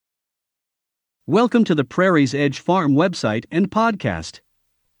Welcome to the Prairie's Edge Farm website and podcast.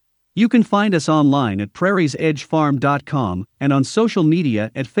 You can find us online at prairiesedgefarm.com and on social media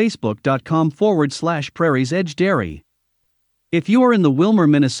at facebook.com/Prairie's Edge Dairy. If you are in the Wilmer,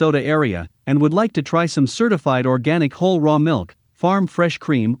 Minnesota area and would like to try some certified organic whole raw milk, farm fresh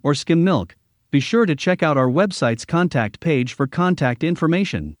cream, or skim milk, be sure to check out our website's contact page for contact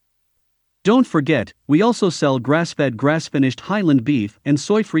information. Don't forget, we also sell grass-fed grass-finished Highland beef and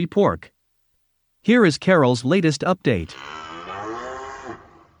soy-free pork. Here is Carol's latest update.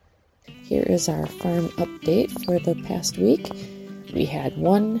 Here is our farm update for the past week. We had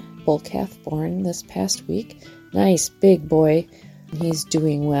one bull calf born this past week. Nice big boy. He's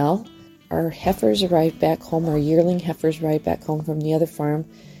doing well. Our heifers arrived back home. Our yearling heifers arrived back home from the other farm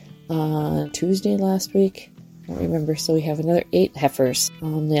on Tuesday last week. I don't remember. So we have another 8 heifers.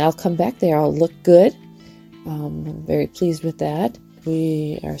 They all come back. They all look good. I'm very pleased with that.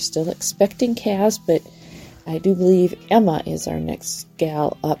 We are still expecting calves, but I do believe Emma is our next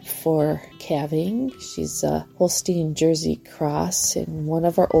gal up for calving. She's a Holstein Jersey cross in one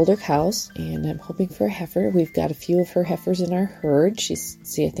of our older cows, and I'm hoping for a heifer. We've got a few of her heifers in our herd.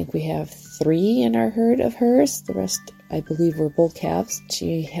 I think we have 3 in our herd of hers. The rest, I believe, were bull calves.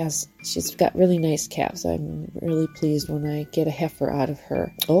 She's got really nice calves. I'm really pleased when I get a heifer out of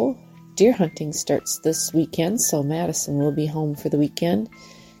her. Oh, deer hunting starts this weekend, so Madison will be home for the weekend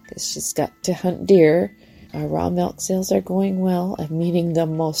because she's got to hunt deer. Our raw milk sales are going well. I'm meeting the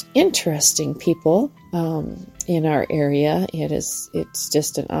most interesting people in our area. It's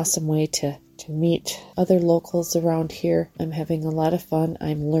just an awesome way to meet other locals around here. I'm having a lot of fun.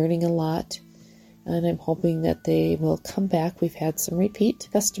 I'm learning a lot, and I'm hoping that they will come back. We've had some repeat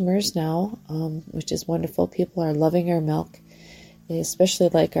customers now, which is wonderful. People are loving our milk. They especially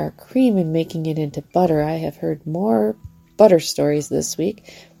like our cream and making it into butter. I have heard more butter stories this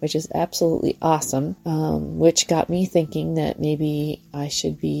week, which is absolutely awesome, which got me thinking that maybe I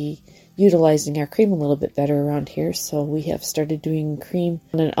should be utilizing our cream a little bit better around here. So we have started doing cream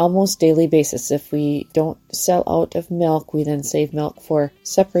on an almost daily basis. If we don't sell out of milk, we then save milk for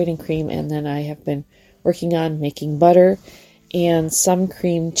separating cream, and then I have been working on making butter and some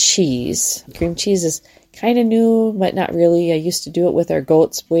cream cheese. Cream cheese is kind of new, but not really. I used to do it with our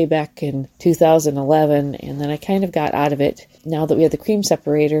goats way back in 2011, and then I kind of got out of it. Now that we have the cream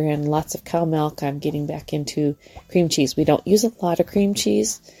separator and lots of cow milk, I'm getting back into cream cheese. We don't use a lot of cream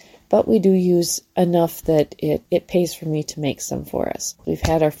cheese, but we do use enough that it pays for me to make some for us. We've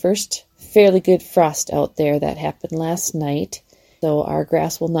had our first fairly good frost out there. That happened last night, so our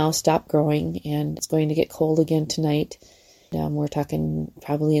grass will now stop growing, and it's going to get cold again tonight. We're talking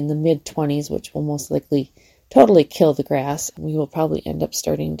probably in the mid-20s, which will most likely totally kill the grass. We will probably end up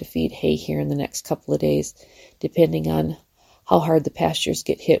starting to feed hay here in the next couple of days, depending on how hard the pastures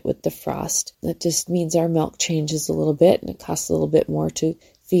get hit with the frost. That just means our milk changes a little bit, and it costs a little bit more to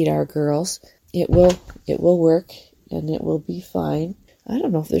feed our girls. It will work, and it will be fine. I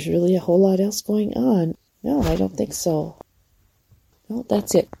don't know if there's really a whole lot else going on. No, I don't think so. No,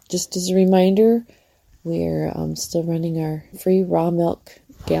 that's it. Just as a reminder, we're still running our free raw milk,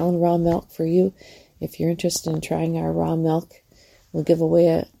 gallon raw milk for you. If you're interested in trying our raw milk, we'll give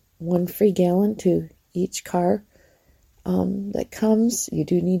away one free gallon to each car that comes. You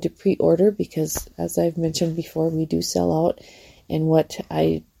do need to pre-order because, as I've mentioned before, we do sell out. And what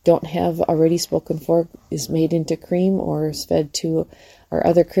I don't have already spoken for is made into cream or is fed to our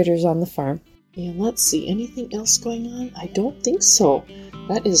other critters on the farm. And let's see, anything else going on? I don't think so.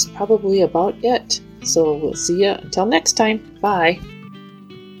 That is probably about it. So we'll see you until next time. Bye.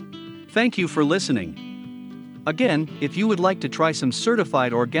 Thank you for listening. Again, if you would like to try some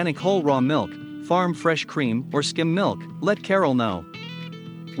certified organic whole raw milk, farm fresh cream, or skim milk, let Carol know.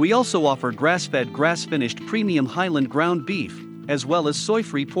 We also offer grass-fed grass-finished premium Highland ground beef, as well as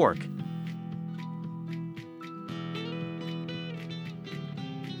soy-free pork.